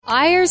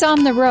Eyres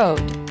on the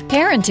Road,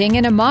 Parenting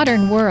in a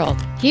Modern World.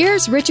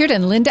 Here's Richard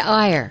and Linda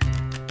Eyre.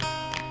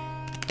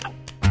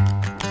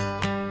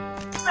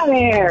 Hi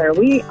there.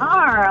 We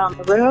are on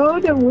the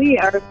road. We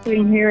are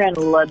sitting here in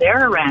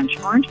Ladera Ranch,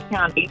 Orange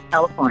County,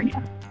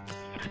 California.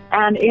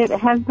 And it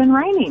has been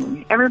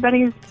raining.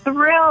 Everybody's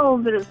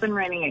thrilled that it's been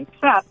raining,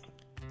 except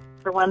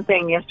for one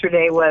thing.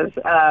 Yesterday was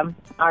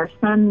our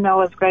son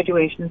Noah's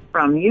graduation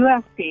from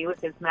USC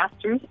with his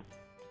master's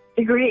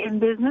degree in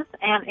business,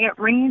 and it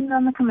rained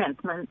on the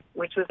commencement,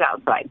 which was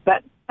outside.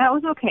 But that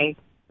was okay.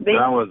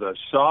 That was a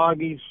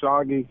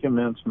soggy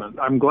commencement.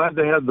 I'm glad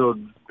they had those,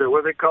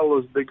 what they call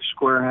those big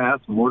square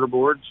hats,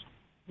 mortarboards.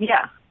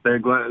 Yeah.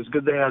 It's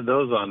good they had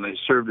those on. They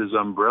served as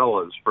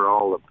umbrellas for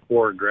all the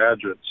poor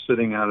graduates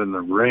sitting out in the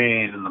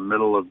rain in the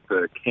middle of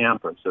the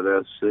campus at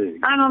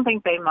SC. I don't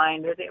think they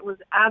minded. It was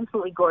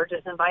absolutely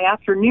gorgeous. And by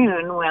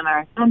afternoon, when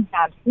our son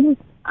had his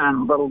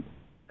little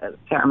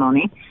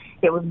ceremony,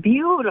 it was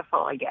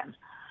beautiful again.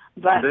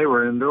 But they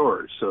were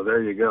indoors, so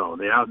there you go.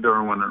 The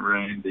outdoor one it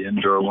rained, the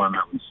indoor one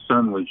the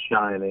sun was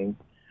shining.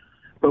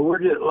 But we're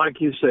just, like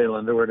you say,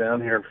 Linda, we're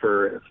down here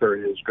for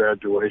his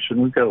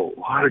graduation. We've got a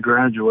lot of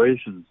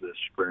graduations this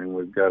spring.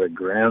 We've got a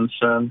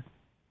grandson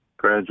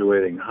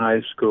graduating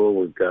high school.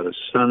 We've got a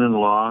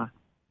son-in-law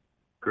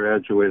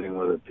graduating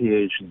with a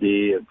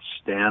PhD at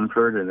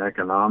Stanford in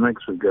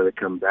economics. We've got to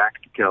come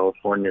back to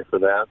California for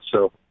that.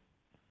 So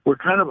we're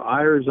kind of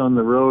Eyres on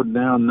the road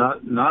now,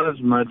 not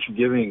as much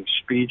giving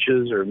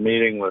speeches or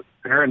meeting with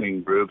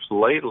parenting groups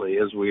lately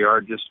as we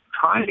are just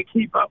trying to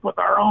keep up with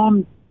our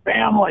own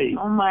family.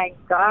 Oh my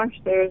gosh,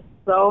 there's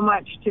so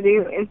much to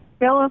do. It's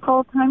still a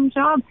full-time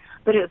job,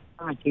 but it's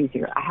so much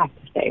easier, I have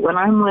to say. When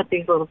I'm with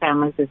these little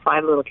families with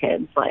 5 little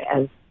kids, like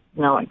as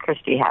Noah and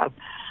Christy have,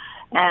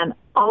 and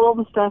all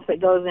the stuff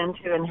that goes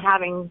into and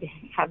having to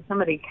have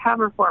somebody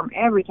cover for them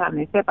every time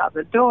they step out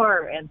the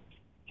door and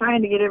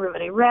trying to get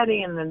everybody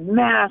ready and the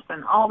mess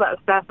and all that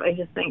stuff, I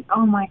just think,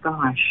 oh my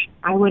gosh,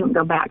 I wouldn't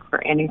go back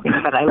for anything,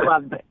 but I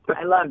loved it.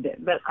 I loved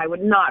it, but I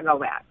would not go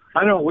back.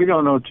 We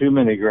don't know too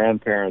many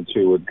grandparents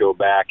who would go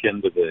back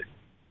into the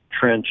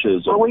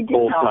trenches of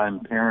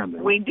full-time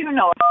parenting. We do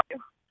know a few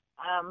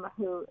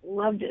who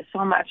loved it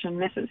so much and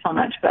miss it so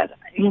much, but,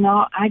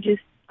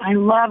 I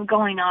love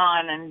going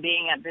on and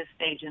being at this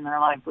stage in their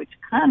life, which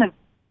kind of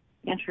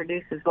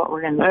introduces what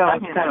we're going to be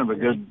talking about.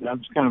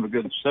 That's kind of a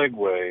good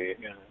segue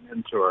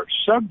into our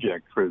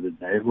subject for the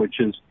day, which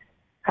is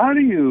how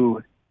do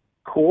you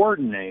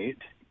coordinate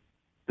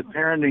the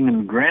parenting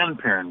and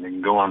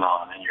grandparenting going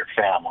on in your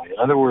family? In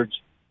other words,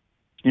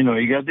 you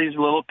got these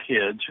little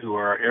kids who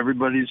are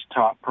everybody's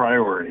top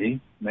priority.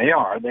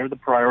 They're the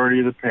priority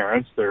of the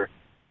parents. They're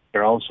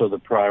also the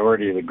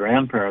priority of the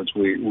grandparents.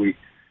 We've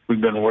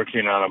been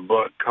working on a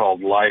book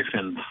called Life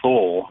in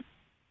Full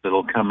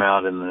that'll come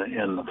out in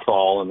the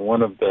fall, and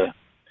one of the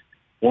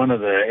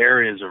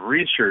areas of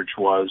research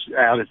was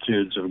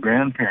attitudes of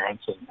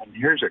grandparents, and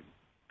here's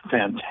a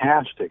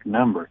fantastic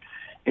number.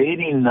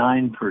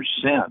 89%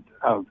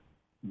 of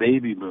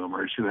baby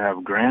boomers who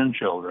have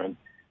grandchildren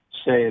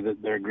say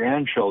that their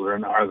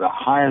grandchildren are the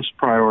highest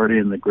priority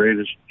and the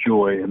greatest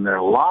joy in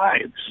their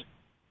lives.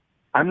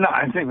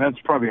 I think that's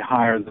probably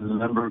higher than the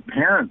number of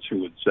parents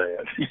who would say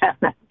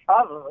it.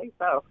 Probably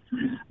so.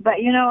 But,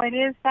 it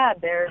is sad.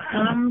 There are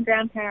some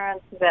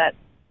grandparents that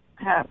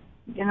have,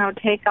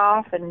 take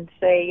off and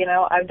say,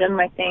 I've done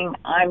my thing.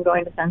 I'm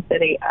going to Sun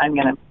City. I'm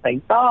going to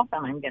play golf,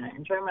 and I'm going to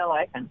enjoy my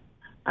life, and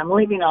I'm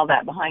leaving all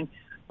that behind.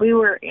 We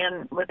were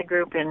with a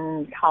group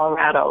in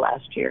Colorado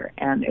last year,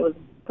 and it was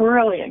a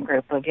brilliant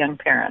group of young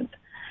parents.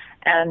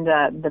 And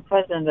the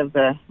president of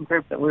the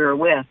group that we were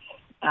with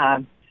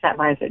sat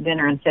by us at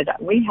dinner and said,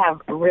 we have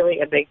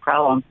really a big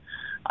problem.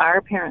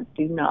 Our parents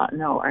do not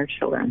know our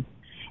children.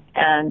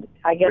 And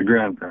I guess the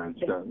grandparents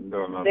don't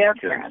know their the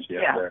kids. parents.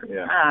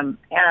 Yeah.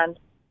 And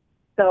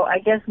so I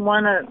guess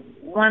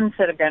one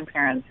set of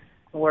grandparents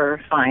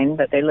were fine,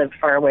 but they lived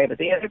far away. But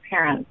the other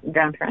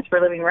grandparents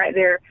were living right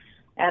there,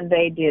 and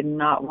they did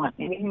not want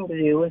anything to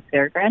do with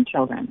their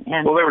grandchildren.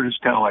 And they were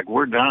just kind of like,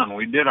 we're done.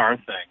 We did our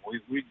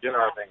thing. We did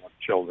our thing with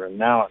children.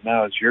 Now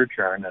it's your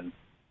turn. And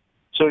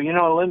so,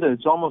 Linda,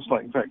 it's almost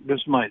like, in fact,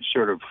 this might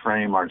sort of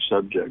frame our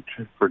subject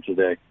for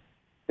today.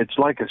 It's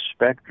like a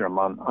spectrum.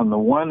 On the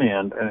one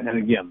end, and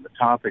again, the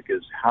topic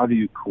is how do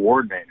you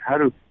coordinate?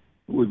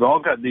 We've all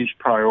got these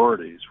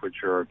priorities, which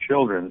are our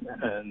children,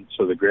 and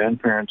so the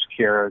grandparents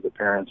care, the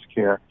parents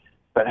care,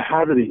 but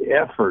how do the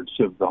efforts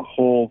of the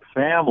whole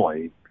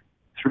family,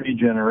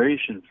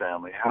 3-generation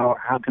family,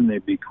 how can they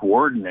be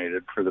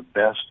coordinated for the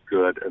best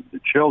good of the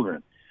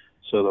children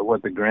so that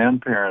what the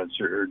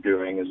grandparents are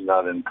doing is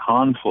not in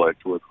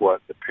conflict with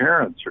what the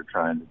parents are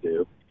trying to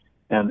do?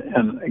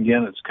 And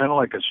again, it's kind of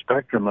like a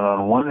spectrum. And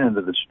on one end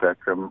of the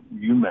spectrum,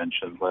 you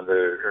mentioned, Linda,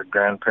 are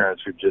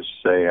grandparents who just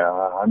say,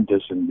 I'm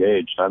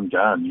disengaged, I'm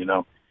done.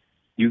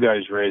 You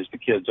guys raise the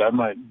kids. I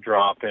might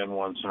drop in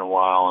once in a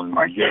while and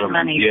give them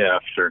a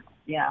gift or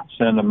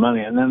send them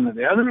money. And then at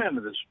the other end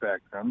of the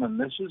spectrum, and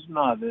this is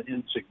not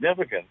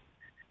insignificant,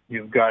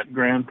 You've got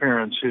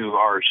grandparents who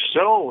are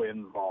so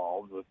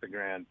involved with the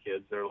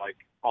grandkids. They're like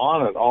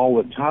on it all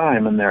the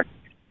time, and they're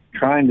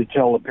trying to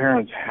tell the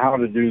parents how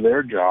to do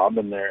their job,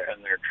 and they're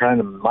trying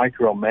to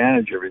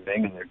micromanage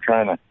everything, and they're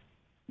trying to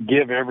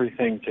give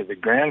everything to the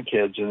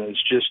grandkids, and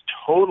it's just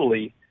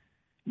totally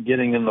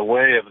getting in the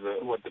way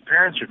of what the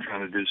parents are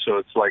trying to do. So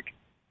it's like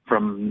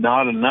from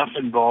not enough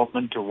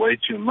involvement to way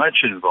too much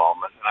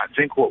involvement. And I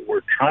think what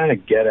we're trying to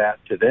get at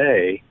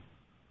today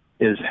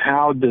is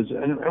how does,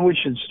 and we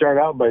should start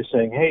out by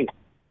saying, hey,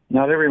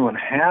 not everyone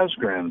has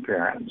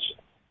grandparents.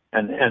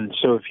 And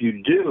so if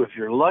you do, if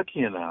you're lucky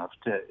enough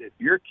to, if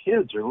your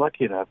kids are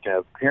lucky enough to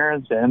have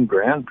parents and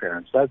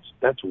grandparents,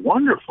 that's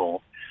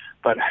wonderful.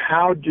 But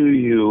how do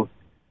you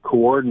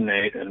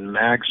coordinate and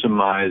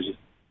maximize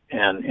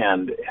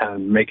and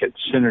make it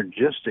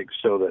synergistic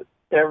so that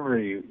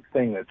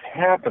everything that's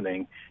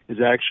happening is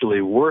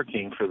actually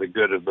working for the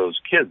good of those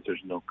kids? There's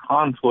no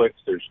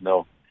conflicts. There's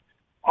no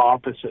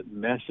opposite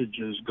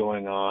messages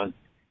going on.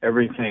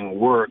 Everything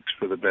works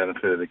for the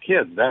benefit of the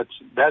kids.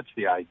 That's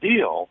the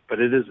ideal, but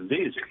it isn't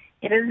easy.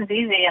 It isn't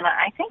easy, and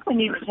I think we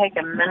need to take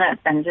a minute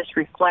and just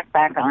reflect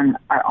back on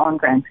our own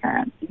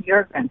grandparents,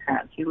 your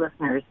grandparents, you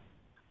listeners,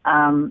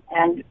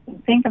 and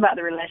think about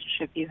the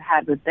relationship you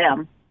had with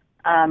them.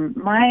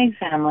 My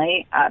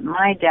family,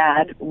 my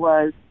dad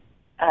was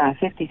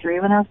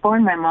 53 when I was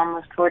born. My mom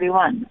was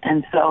 41,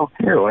 and so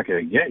you're lucky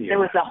to get you. There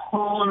was a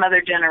whole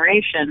other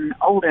generation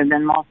older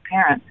than most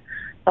parents.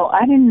 So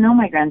I didn't know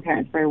my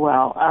grandparents very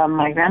well.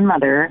 My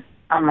grandmother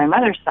on my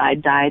mother's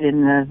side died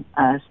in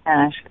the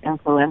Spanish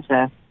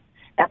influenza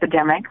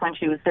epidemic when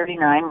she was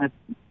 39 with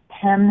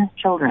 10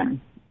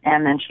 children.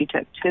 And then she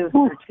took two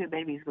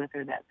babies with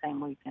her that same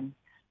week, and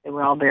they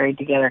were all buried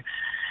together.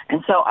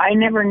 And so I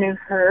never knew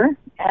her.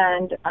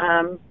 And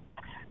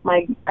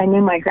I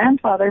knew my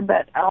grandfather,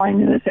 but all I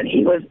knew is that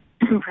he was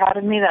proud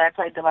of me that I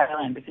played the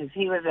violin, because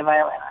he was a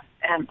violinist,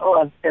 and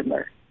a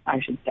fiddler, I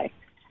should say.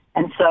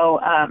 And so,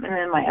 and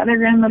then my other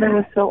grandmother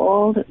was so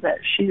old that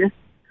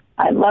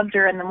I loved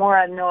her, and the more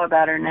I know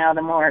about her now,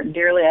 the more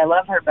dearly I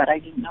love her, but I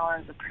didn't know her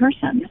as a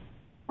person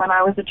when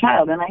I was a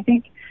child. And I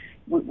think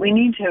we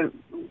need to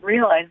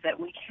realize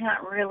that we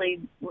can't really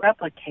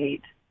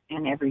replicate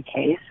in every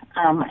case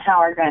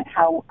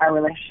how our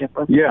relationship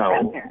was with our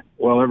grandparents.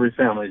 Well, every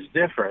family is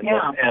different,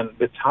 and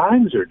the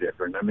times are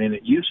different. I mean,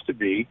 it used to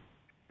be,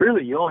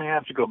 really, you only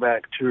have to go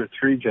back 2 or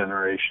 3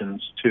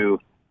 generations to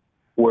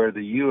where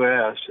the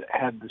U.S.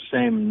 had the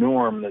same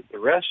norm that the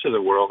rest of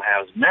the world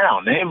has now,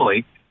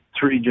 namely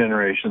 3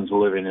 generations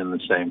living in the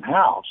same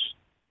house.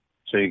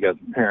 So you got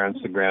the parents,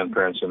 the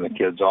grandparents, and the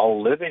kids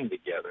all living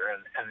together.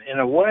 And in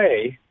a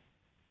way,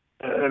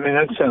 I mean,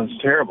 that sounds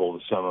terrible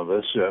to some of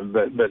us,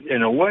 but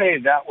in a way,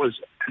 that was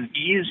an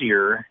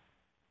easier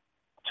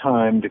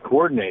time to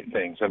coordinate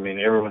things. I mean,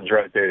 everyone's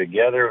right there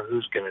together.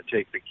 Who's going to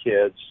take the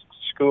kids to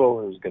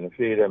school? Who's going to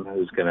feed them?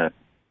 Who's going to,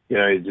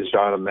 you just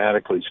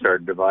automatically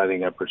start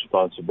dividing up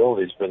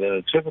responsibilities. But in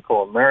a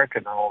typical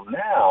American home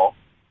now,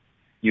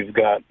 you've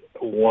got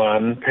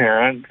one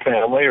parent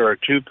family or a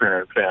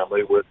 2-parent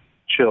family with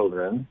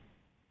children,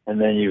 and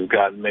then you've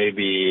got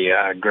maybe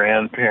a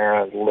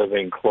grandparent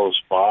living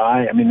close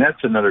by. I mean,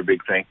 that's another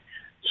big thing.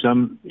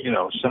 Some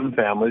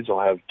families will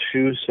have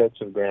 2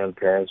 sets of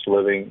grandparents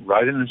living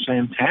right in the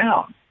same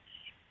town.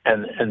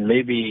 And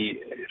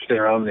maybe if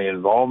they're on the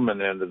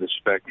involvement end of the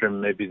spectrum,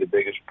 maybe the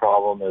biggest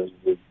problem is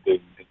the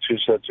 2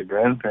 sets of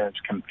grandparents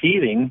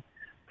competing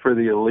for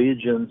the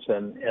allegiance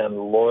and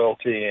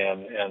loyalty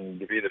and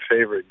to be the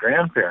favorite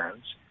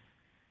grandparents.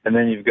 And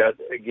then you've got,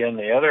 again,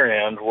 the other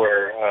end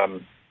where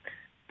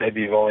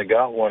maybe you've only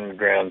got one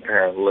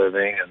grandparent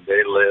living and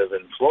they live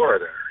in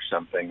Florida or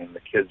something, and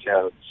the kids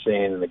haven't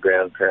seen the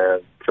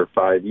grandparent for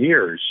 5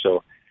 years.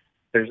 So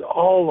there's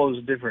all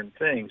those different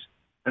things.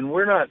 And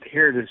we're not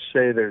here to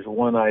say there's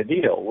one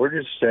ideal. We're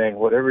just saying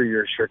whatever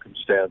your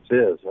circumstance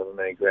is, however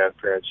many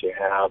grandparents you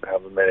have,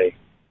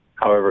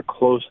 however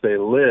close they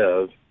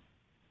live,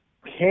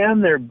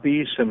 can there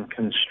be some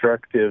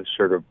constructive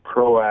sort of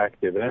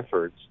proactive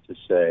efforts to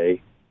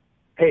say,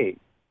 hey,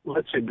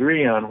 let's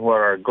agree on what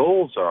our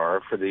goals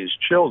are for these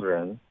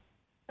children,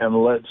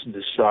 and let's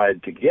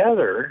decide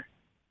together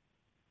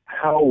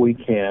how we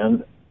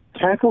can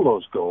tackle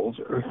those goals,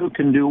 or who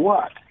can do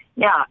what.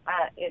 Yeah,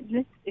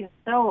 it's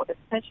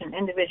such an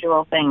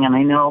individual thing, and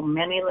I know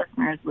many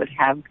listeners would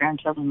have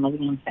grandchildren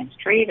living in the same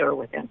street or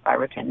within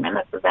 5 or 10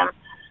 minutes of them,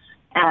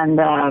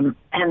 and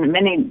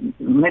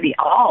maybe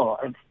all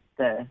of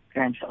the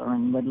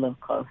grandchildren would live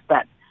close.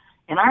 But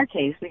in our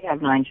case, we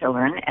have 9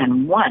 children,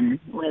 and one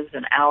lives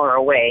an hour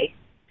away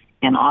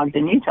in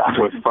Ogden, Utah.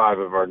 With 5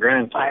 of our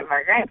grandkids. 5 of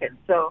our grandkids.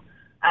 So,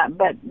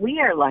 but we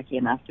are lucky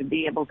enough to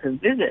be able to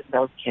visit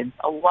those kids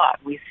a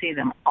lot. We see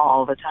them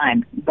all the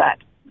time, but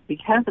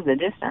because of the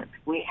distance,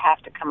 we have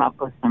to come up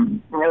with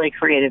some really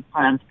creative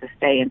plans to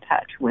stay in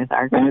touch with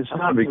our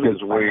grandchildren.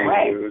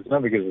 And it's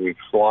not because we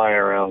fly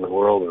around the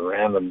world at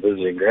random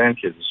visiting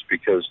grandkids. It's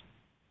because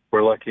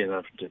we're lucky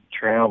enough to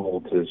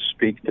travel to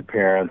speak to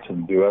parents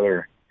and do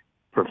other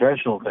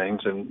professional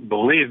things. And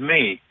believe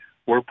me,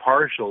 we're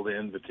partial to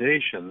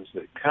invitations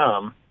that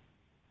come,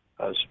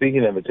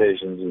 speaking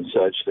invitations and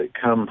such, that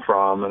come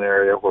from an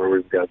area where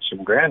we've got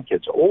some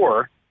grandkids,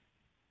 or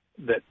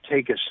that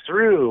take us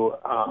through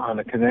on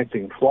a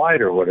connecting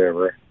flight or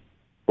whatever,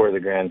 where the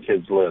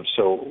grandkids live.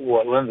 So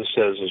what Linda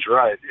says is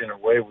right. In a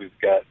way, we've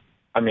got,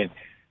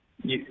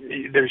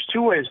 there's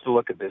two ways to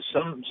look at this.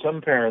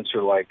 Some parents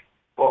are like,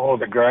 oh,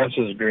 the grass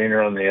is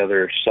greener on the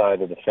other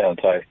side of the fence.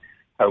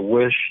 I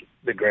wish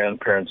the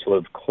grandparents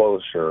lived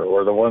closer.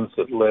 Or the ones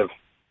that live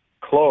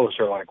close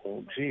are like,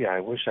 well, gee, I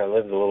wish I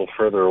lived a little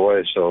further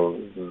away so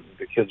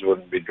the kids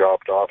wouldn't be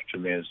dropped off to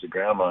me as the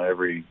grandma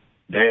every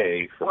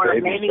day for or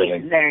babysitting.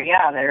 Maybe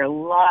there are a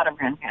lot of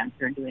grandparents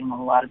who are doing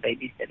a lot of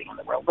babysitting in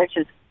the world, which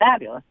is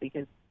fabulous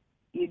because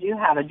you do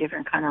have a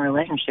different kind of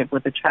relationship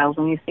with the child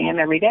when you see him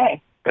every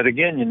day. But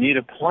again, you need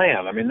a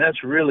plan. I mean,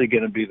 that's really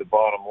going to be the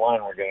bottom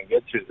line we're going to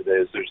get to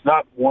today is there's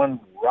not one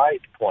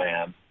right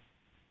plan,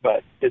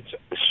 but it's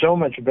so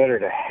much better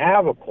to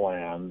have a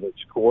plan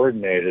that's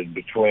coordinated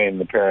between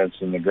the parents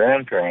and the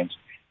grandparents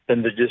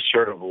than to just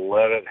sort of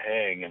let it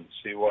hang and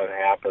see what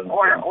happens.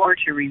 Or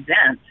to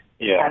resent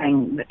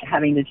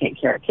having to take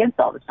care of kids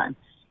all the time.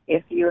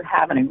 If you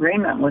have an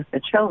agreement with the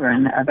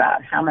children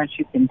about how much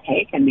you can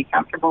take and be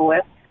comfortable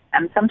with,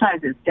 and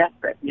sometimes it's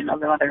desperate. You know,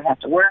 the mother has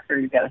to work, or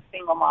you've got a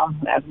single mom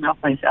who has no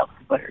place else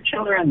to put her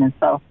children, and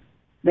so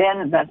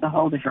then that's a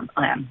whole different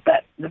plan.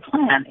 But the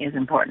plan is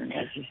important,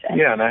 as you say.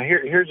 Yeah, now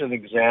here's an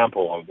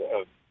example of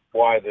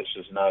why this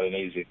is not an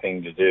easy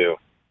thing to do.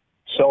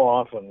 So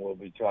often we'll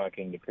be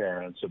talking to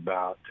parents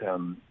about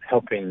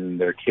helping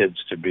their kids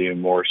to be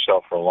more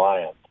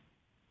self-reliant,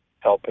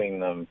 helping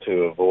them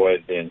to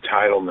avoid the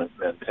entitlement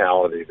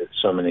mentality that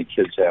so many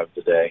kids have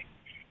today.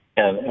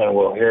 And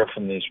we'll hear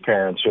from these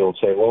parents who will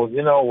say, well,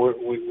 you know,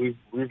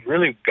 we've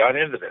really got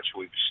into this.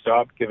 We've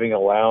stopped giving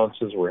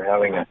allowances. We're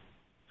having a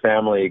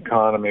family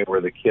economy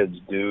where the kids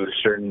do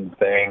certain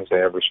things. They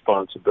have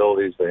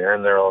responsibilities. They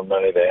earn their own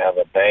money. They have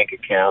a bank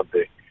account.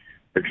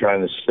 They're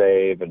trying to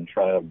save and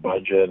trying to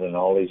budget and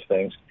all these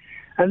things.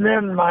 And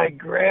then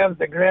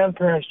the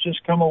grandparents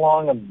just come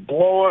along and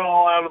blow it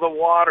all out of the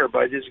water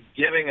by just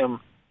giving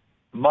them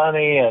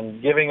money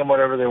and giving them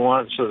whatever they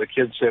want. So the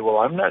kids say, well,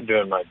 I'm not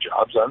doing my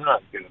jobs. I'm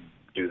not going to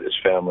do this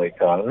family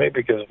economy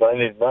because if I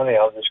need money,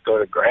 I'll just go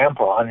to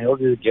Grandpa and he'll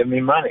just give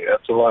me money.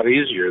 That's a lot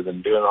easier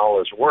than doing all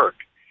this work.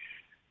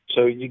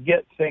 So you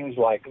get things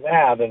like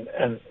that,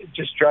 and it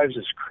just drives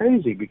us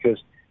crazy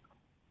because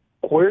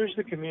where's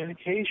the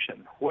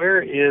communication?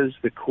 Where is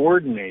the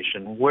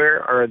coordination?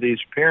 Where are these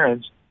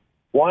parents?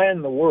 Why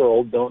in the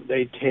world don't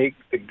they take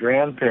the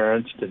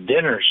grandparents to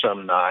dinner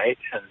some night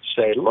and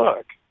say,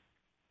 look,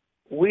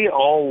 we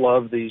all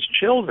love these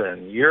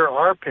children. You're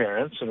our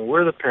parents, and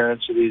we're the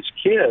parents of these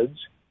kids.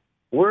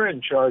 We're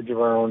in charge of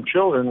our own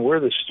children.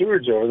 We're the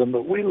stewards over them,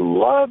 but we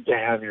love to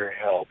have your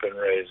help in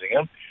raising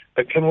them.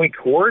 But can we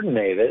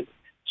coordinate it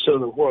so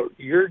that what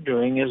you're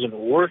doing isn't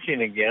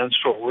working against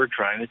what we're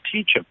trying to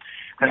teach them?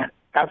 And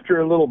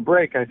after a little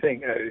break, I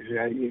think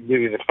I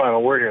give you the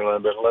final word here,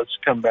 Lynn, but let's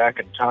come back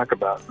and talk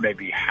about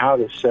maybe how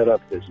to set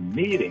up this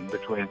meeting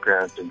between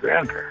parents and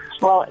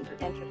grandparents. Well, it's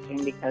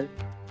interesting because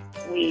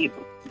we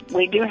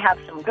do have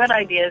some good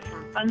ideas,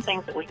 some fun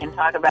things that we can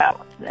talk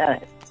about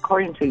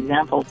according to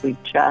examples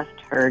we've just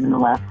heard in the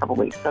last couple of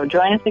weeks. So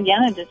join us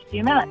again in just a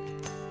few minutes.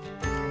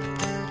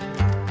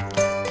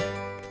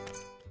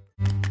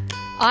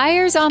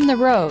 Eyre's on the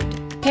Road,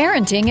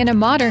 Parenting in a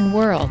Modern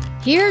World.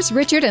 Here's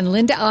Richard and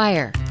Linda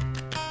Eyre.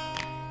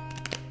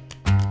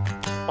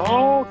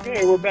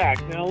 Okay, we're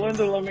back. Now,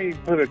 Linda, let me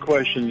put a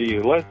question to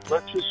you.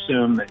 Let's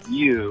assume that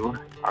you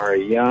are a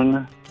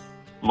young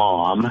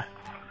mom.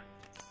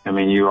 I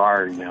mean, you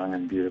are young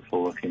and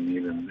beautiful looking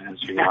even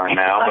as you are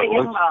now.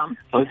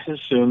 But let's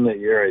assume that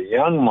you're a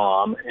young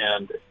mom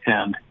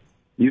and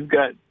you've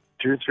got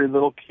 2 or 3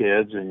 little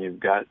kids and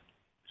you've got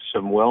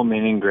some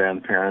well-meaning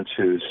grandparents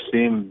who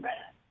seem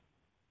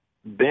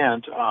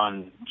bent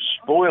on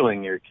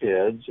spoiling your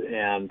kids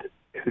and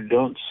who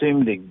don't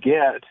seem to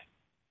get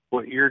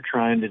what you're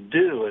trying to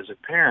do as a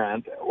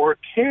parent or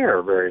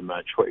care very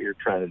much what you're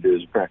trying to do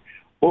as a parent.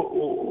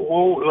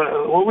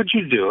 What would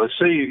you do? Let's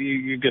say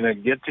you're going to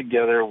get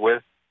together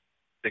with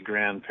the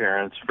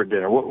grandparents for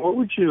dinner.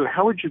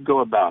 How would you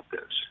go about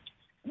this?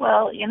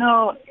 Well, you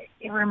know,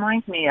 it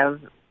reminds me of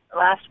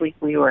last week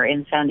we were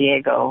in San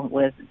Diego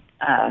with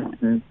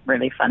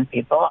really fun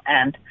people,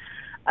 and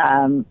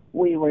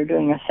we were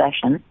doing a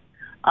session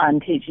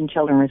on teaching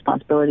children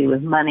responsibility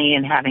with money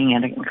and having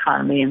an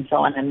economy and so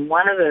on. And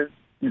one of the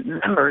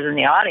members in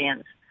the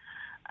audience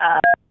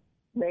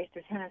raised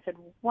his hand and said,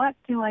 what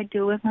do I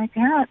do with my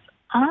parents?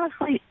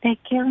 Honestly, they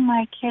give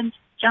my kids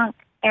junk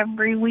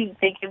every week.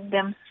 They give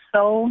them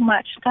so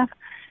much stuff,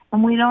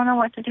 and we don't know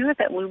what to do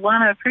with it. We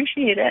want to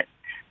appreciate it,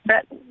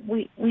 but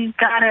we've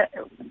got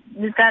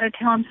to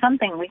tell them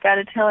something. We've got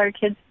to tell our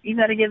kids, you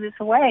got to give this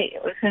away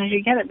as soon as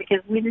you get it because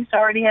we just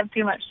already have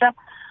too much stuff.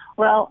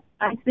 Well,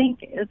 I think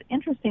it's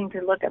interesting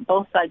to look at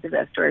both sides of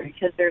that story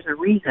because there's a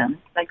reason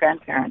my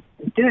grandparents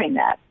are doing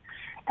that.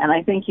 And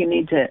I think you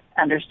need to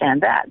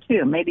understand that,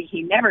 too. Maybe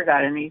he never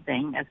got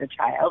anything as a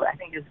child. I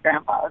think his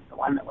grandpa was the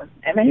one that was,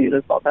 and maybe it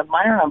was both of them,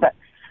 I don't know. But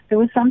there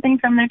was something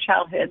from their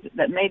childhood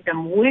that made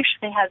them wish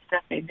they had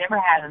stuff they'd never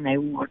had, and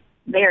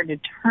they are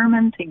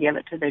determined to give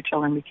it to their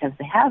children because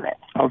they have it.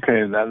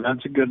 Okay,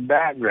 that's a good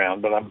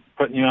background, but I'm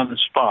putting you on the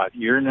spot.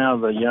 You're now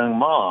the young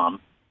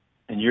mom,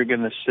 and you're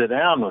going to sit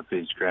down with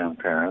these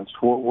grandparents.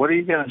 What are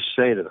you going to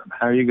say to them?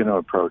 How are you going to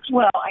approach them?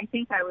 Well, I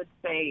think I would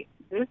say,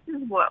 this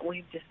is what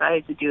we've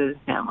decided to do as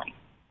a family.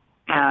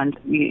 And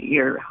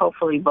you're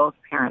hopefully both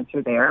parents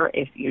are there.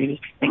 If you're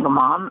just a single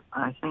mom,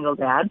 a single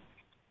dad,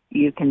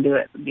 you can do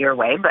it your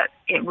way. But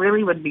it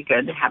really would be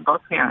good to have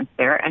both parents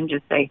there and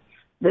just say,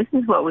 this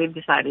is what we've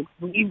decided.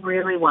 We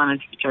really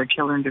want to teach our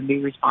children to be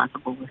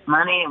responsible with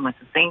money and with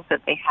the things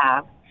that they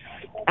have.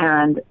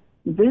 And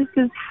this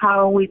is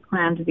how we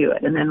plan to do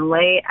it. And then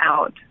lay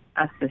out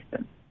a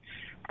system.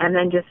 And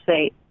then just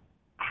say,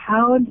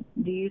 how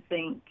do you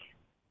think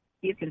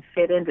you can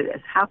fit into this?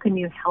 How can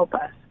you help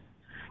us?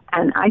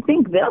 And I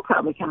think they'll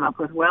probably come up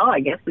with, well, I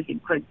guess we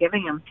could quit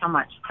giving them so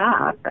much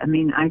stuff. I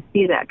mean, I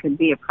see that could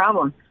be a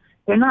problem.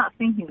 They're not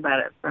thinking about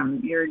it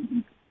from your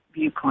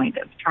viewpoint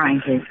of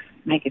trying to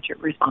make it your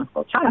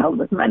responsible child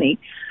with money,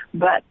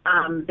 but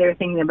they're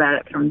thinking about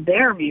it from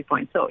their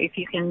viewpoint. So if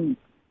you can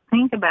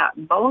think about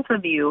both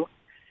of you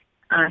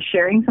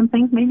sharing some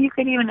things, maybe you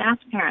could even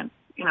ask parents,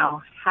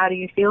 how do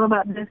you feel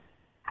about this?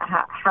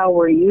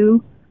 How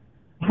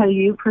do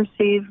you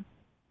perceive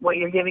what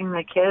you're giving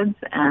the kids,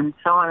 and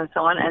so on and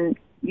so on. And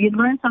you'd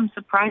learn some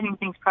surprising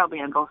things probably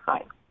on both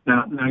sides.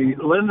 Now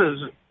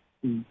Linda's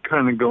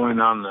kind of going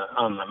on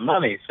the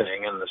money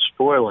thing and the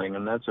spoiling,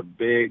 and that's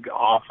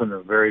often a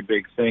very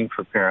big thing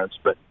for parents.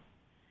 But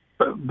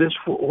this,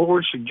 what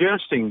we're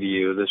suggesting to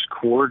you, this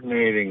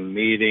coordinating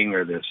meeting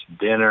or this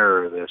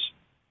dinner or this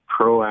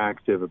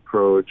proactive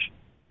approach,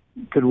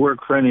 could work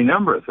for any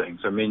number of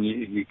things. I mean,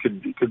 it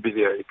could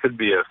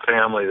be a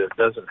family that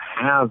doesn't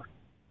have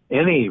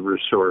any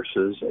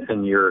resources,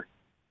 and you're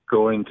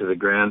going to the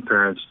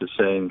grandparents to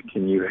saying,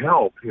 can you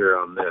help here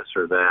on this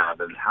or that,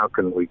 and how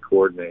can we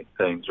coordinate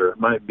things? Or it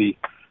might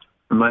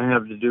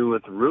have to do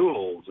with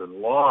rules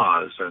and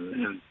laws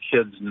and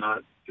kids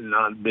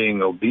not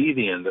being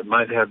obedient. It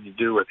might have to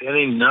do with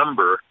any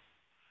number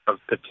of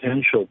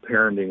potential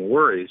parenting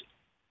worries.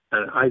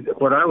 And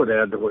what I would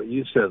add to what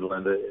you said,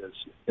 Linda, is,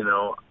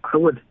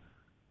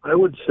 I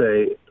would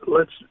say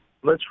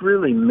let's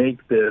really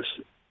make this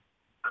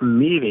a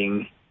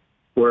meeting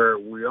where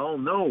we all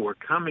know we're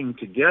coming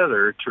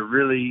together to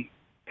really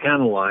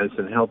analyze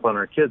and help on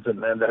our kids.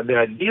 And the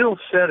ideal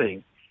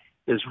setting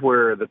is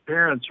where the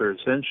parents are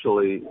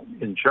essentially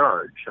in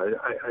charge.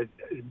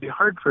 It'd be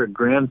hard for a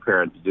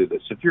grandparent to do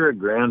this. If you're a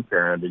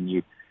grandparent and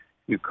you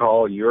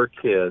call your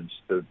kids,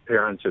 the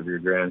parents of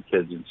your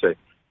grandkids, and say,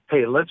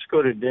 hey, let's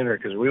go to dinner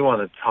because we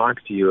want to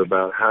talk to you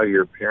about how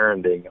you're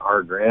parenting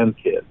our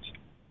grandkids.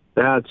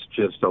 That's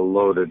just a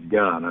loaded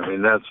gun. I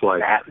mean, that's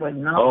like,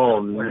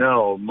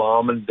 no,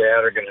 mom and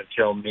dad are going to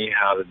tell me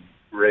how to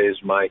raise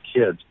my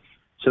kids.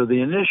 So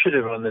the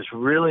initiative on this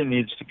really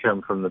needs to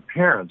come from the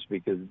parents,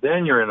 because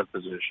then you're in a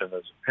position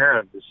as a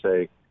parent to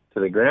say to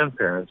the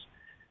grandparents,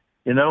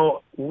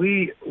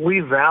 we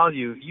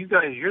value you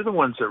guys. You're the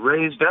ones that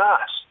raised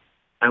us,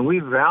 and we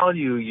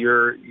value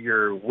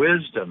your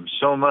wisdom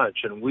so much,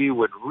 and we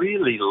would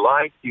really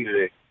like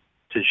you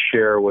to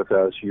share with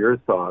us your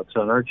thoughts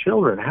on our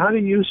children. How do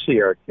you see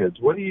our kids?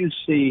 What do you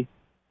see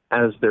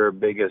as their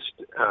biggest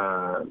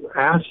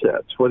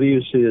assets? What do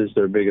you see as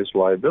their biggest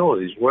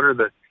liabilities? What are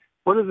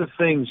the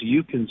things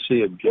you can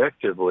see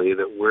objectively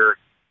that we're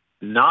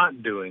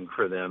not doing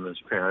for them as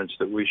parents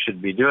that we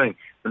should be doing?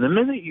 And the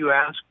minute you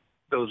ask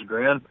those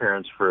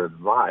grandparents for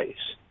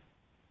advice,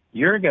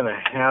 you're going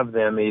to have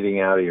them eating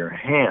out of your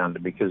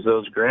hand, because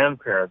those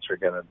grandparents are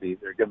going to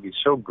be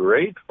so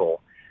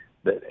grateful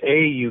that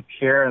A, you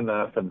care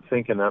enough and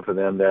think enough of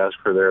them to ask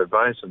for their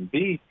advice, and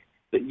B,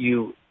 that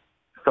you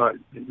thought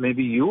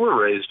maybe you were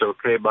raised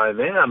okay by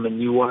them,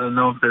 and you want to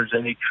know if there's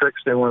any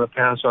tricks they want to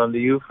pass on to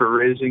you for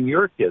raising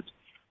your kids.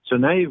 So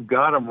now you've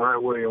got them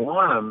right where you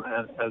want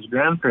them as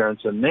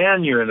grandparents, and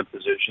then you're in a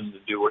position to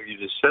do what you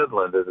just said,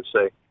 Linda, to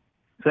say,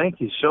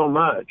 thank you so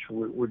much.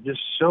 We're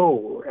just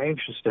so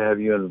anxious to have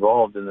you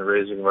involved in the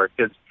raising of our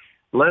kids.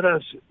 Let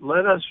us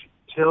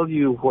tell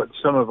you what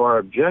some of our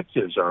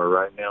objectives are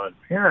right now in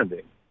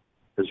parenting,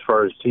 as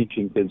far as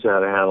teaching kids how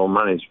to handle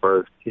money, as far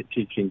as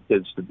teaching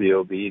kids to be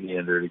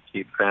obedient or to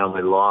keep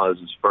family laws,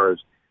 as far as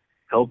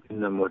helping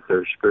them with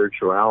their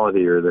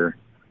spirituality or their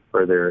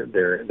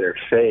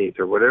faith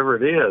or whatever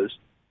it is,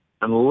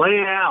 and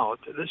lay out.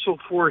 This will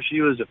force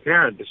you as a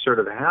parent to sort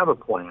of have a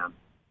plan.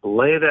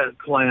 Lay that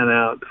plan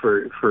out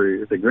for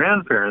the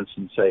grandparents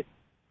and say,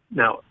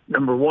 now,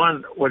 number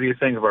one, what do you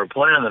think of our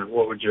plan, and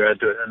what would you add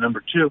to it? And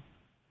number two,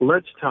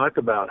 let's talk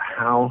about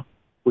how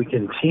we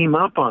can team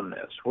up on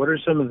this. What are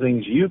some of the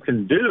things you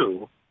can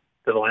do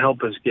that will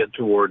help us get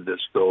toward this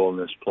goal and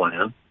this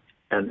plan?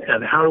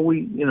 And how do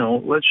we,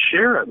 let's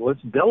share it.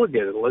 Let's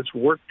delegate it. Let's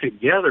work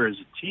together as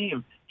a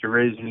team to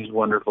raise these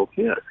wonderful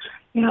kids.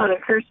 You know, it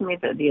occurs to me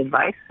that the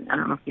advice, I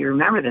don't know if you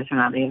remember this or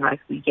not, the advice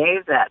we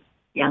gave that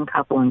young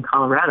couple in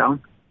Colorado,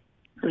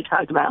 who we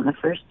talked about in the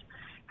first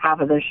half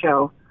of the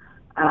show,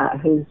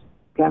 whose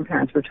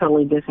grandparents were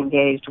totally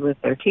disengaged with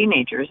their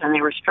teenagers, and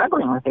they were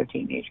struggling with their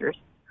teenagers.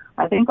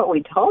 I think what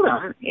we told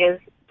them is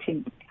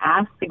to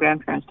ask the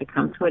grandparents to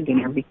come to a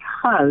dinner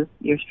because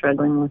you're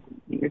struggling with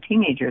your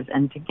teenagers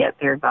and to get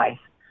their advice.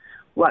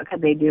 What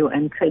could they do,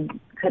 and could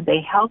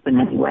they help in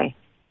any way?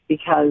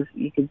 Because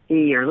you could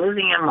see you're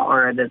losing them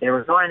or that they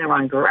were going the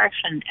wrong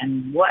direction,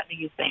 and what do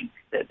you think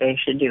that they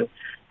should do?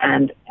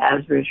 And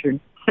as Richard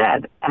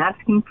said,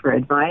 asking for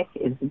advice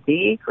is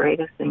the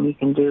greatest thing you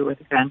can do with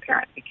a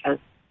grandparent because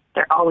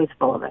they're always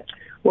full of it.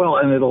 Well,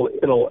 and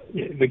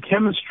the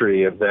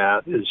chemistry of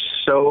that is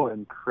so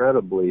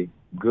incredibly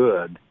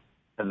good,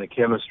 and the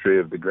chemistry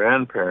of the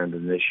grandparent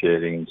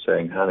initiating and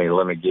saying, honey,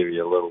 let me give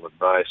you a little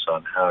advice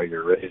on how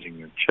you're raising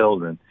your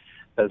children.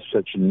 That's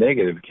such a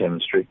negative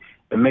chemistry.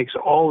 It makes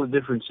all the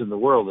difference in the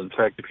world. In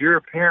fact, if you're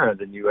a parent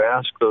and you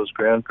ask those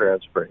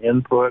grandparents for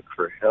input,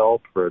 for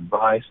help, for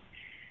advice,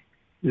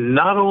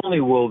 not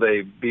only will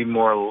they be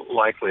more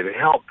likely to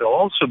help, they'll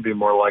also be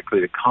more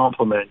likely to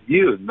compliment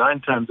you.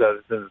 9 times out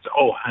of 10, it's,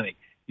 oh, honey,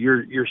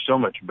 you're so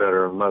much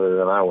better a mother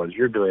than I was.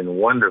 You're doing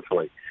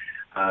wonderfully.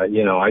 I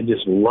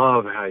just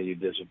love how you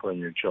discipline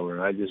your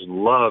children. I just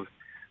love,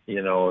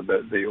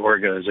 the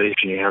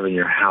organization you have in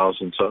your house.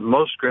 And so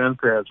most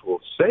grandparents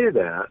will say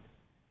that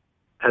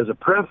as a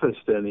preface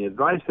to any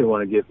advice they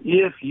want to give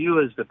if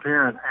you as the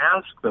parent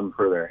ask them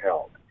for their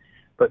help.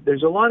 But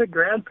there's a lot of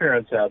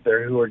grandparents out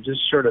there who are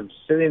just sort of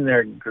sitting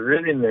there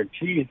gritting their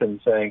teeth and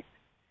saying,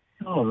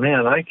 oh,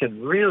 man, I could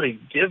really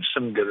give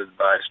some good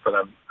advice, but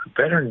I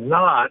better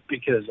not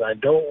because I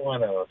don't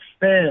want to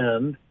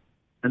offend.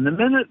 And the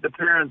minute the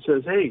parent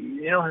says, hey,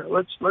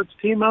 let's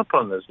team up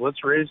on this.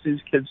 Let's raise these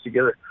kids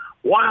together.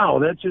 Wow,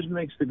 that just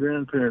makes the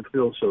grandparent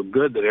feel so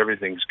good that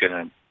everything's going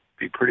to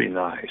be pretty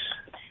nice.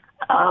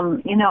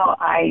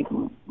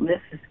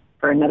 This is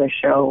for another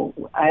show.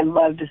 I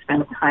love to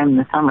spend time in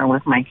the summer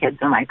with my kids,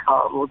 and I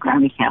call it a little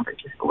Grammy camp, or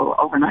just a little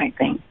overnight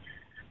thing.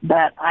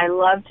 But I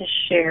love to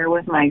share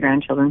with my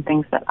grandchildren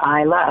things that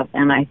I love,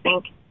 and I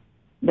think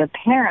the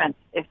parents,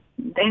 if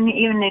they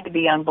even need to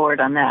be on board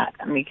on that,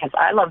 because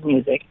I love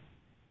music,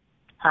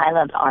 I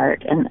love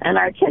art, and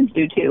our kids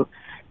do too.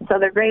 So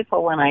they're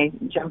grateful when I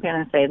jump in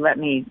and say, let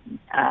me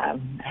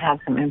have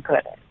some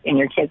input in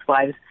your kids'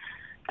 lives.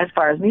 As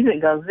far as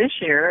music goes, this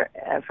year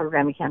for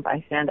Grammy Camp,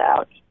 I sent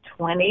out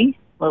 20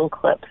 little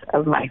clips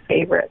of my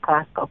favorite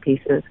classical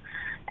pieces,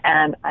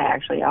 and I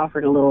actually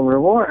offered a little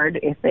reward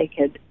if they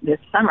could this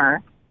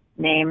summer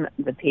name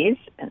the piece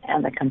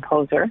and the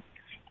composer,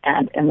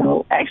 and a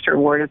little extra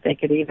reward if they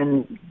could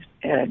even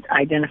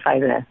identify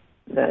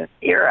the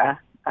era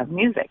of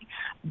music.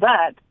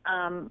 But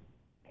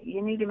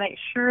you need to make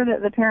sure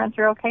that the parents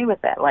are okay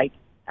with that. Like,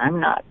 I'm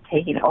not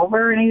taking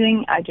over or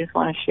anything. I just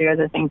want to share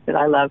the things that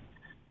I love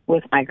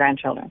with my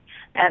grandchildren.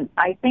 And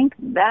I think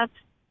that's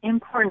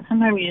important.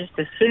 Sometimes you just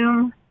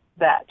assume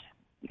that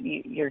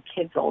your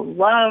kids will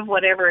love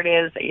whatever it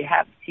is that you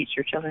have to teach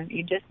your children.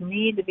 You just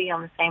need to be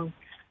on the same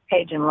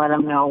page and let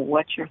them know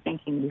what you're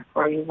thinking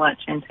before you launch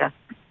into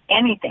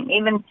anything,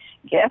 even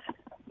gifts.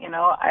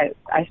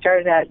 I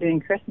started out doing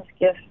Christmas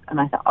gifts,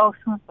 and I thought, oh,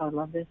 so-and-so would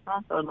love this,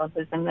 so-and-so would love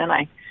this. And then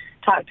I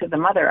talked to the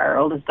mother. Our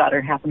oldest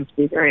daughter happens to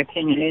be very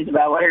opinionated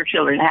about what her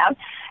children have.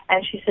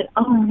 And she said,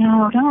 oh,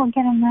 no, don't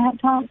get them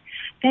that.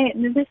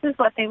 This is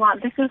what they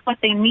want. This is what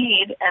they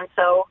need. And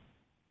so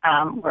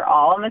we're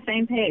all on the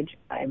same page.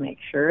 I make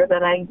sure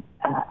that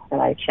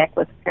I check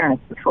with the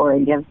parents before I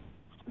give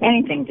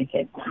anything to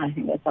kids. And I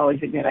think that's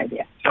always a good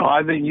idea. No,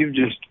 I think you've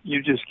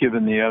just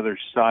given the other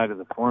side of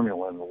the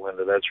formula,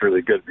 Linda. That's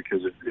really good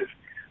because if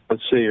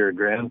let's say you're a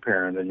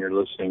grandparent and you're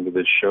listening to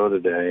this show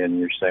today and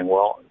you're saying,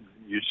 well,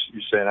 you're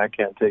saying I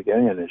can't take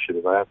any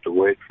initiative. I have to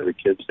wait for the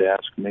kids to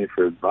ask me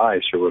for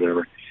advice or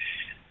whatever.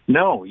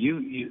 No,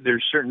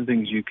 there's certain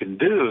things you can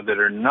do that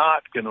are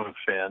not going to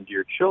offend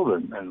your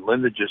children. And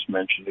Linda just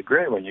mentioned a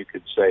great one. You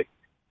could say,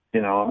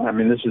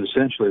 this is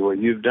essentially what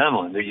you've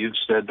done, Linda. You've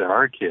said to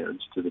our kids,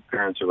 to the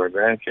parents of our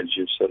grandkids,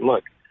 you've said,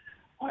 look,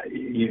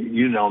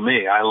 you know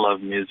me. I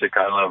love music.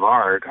 I love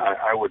art.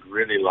 I would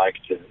really like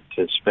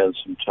to spend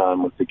some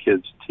time with the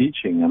kids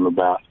teaching them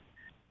about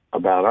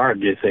art.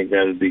 Do you think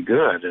that would be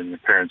good? And the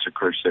parents, of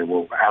course, say,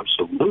 well,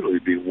 absolutely,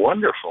 be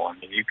wonderful.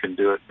 You can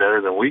do it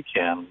better than we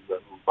can,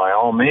 by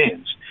all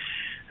means.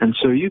 And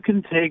so you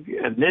can take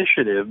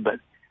initiative, but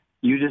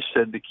you just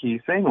said the key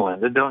thing,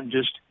 Linda.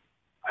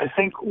 I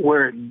think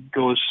where it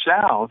goes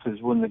south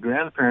is when the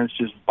grandparents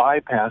just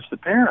bypass the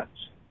parents.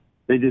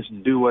 They just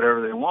do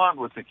whatever they want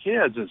with the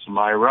kids. It's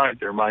my right.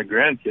 They're my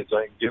grandkids.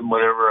 I can give them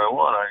whatever I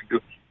want. I can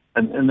do.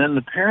 And then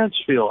the parents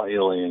feel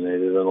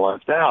alienated and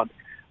left out.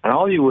 And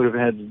all you would have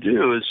had to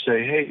do is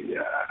say, hey,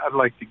 I'd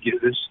like to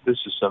give this. This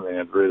is something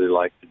I'd really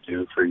like to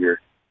do for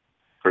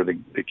the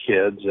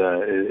kids.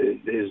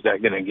 Is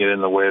that going to get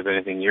in the way of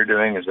anything you're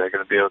doing? Is that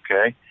going to be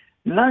okay?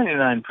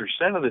 99%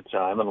 of the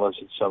time, unless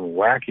it's some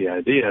wacky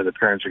idea, the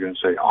parents are going to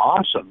say,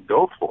 awesome,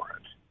 go for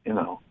it, you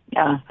know.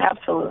 Yeah,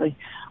 absolutely.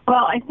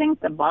 Well, I think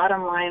the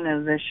bottom line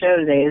of the show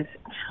today is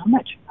how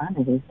much fun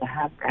it is to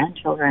have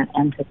grandchildren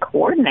and to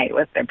coordinate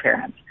with their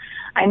parents.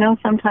 I know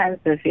sometimes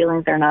the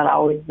feelings are not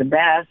always the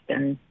best,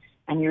 and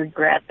you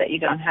regret that you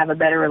don't have a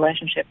better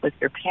relationship with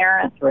your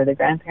parents or the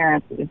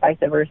grandparents, and vice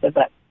versa,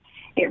 but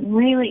it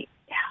really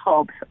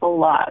helps a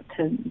lot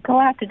to go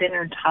out to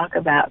dinner and talk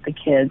about the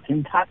kids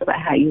and talk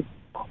about how you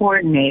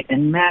coordinate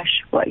and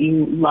mesh what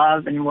you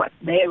love and what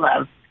they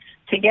love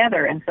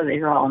together, and so that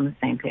you're all on the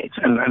same page.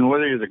 And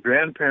whether you're the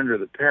grandparent or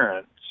the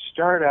parent,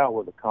 start out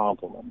with a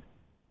compliment.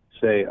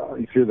 Say,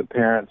 if you're the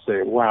parent,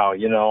 say, wow,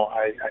 you know,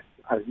 I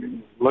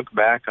look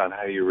back on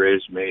how you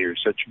raised me. You're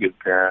such a good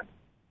parent.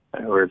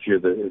 Or if you're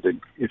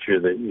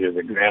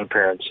the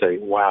grandparent, say,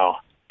 wow,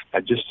 I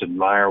just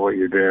admire what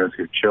you're doing with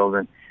your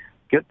children.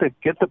 Get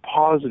the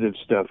positive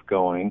stuff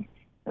going,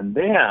 and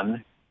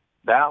then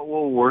that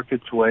will work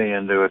its way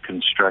into a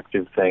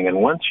constructive thing.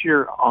 And once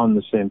you're on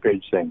the same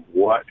page saying,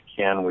 what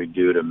can we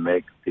do to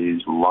make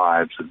these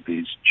lives of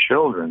these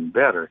children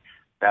better,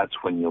 that's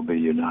when you'll be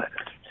united.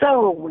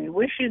 So we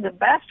wish you the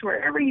best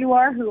wherever you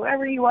are,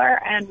 whoever you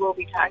are, and we'll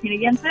be talking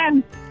again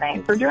soon.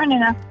 Thanks for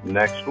joining us.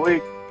 Next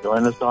week,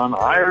 join us on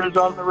Eyres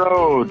on the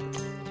Road.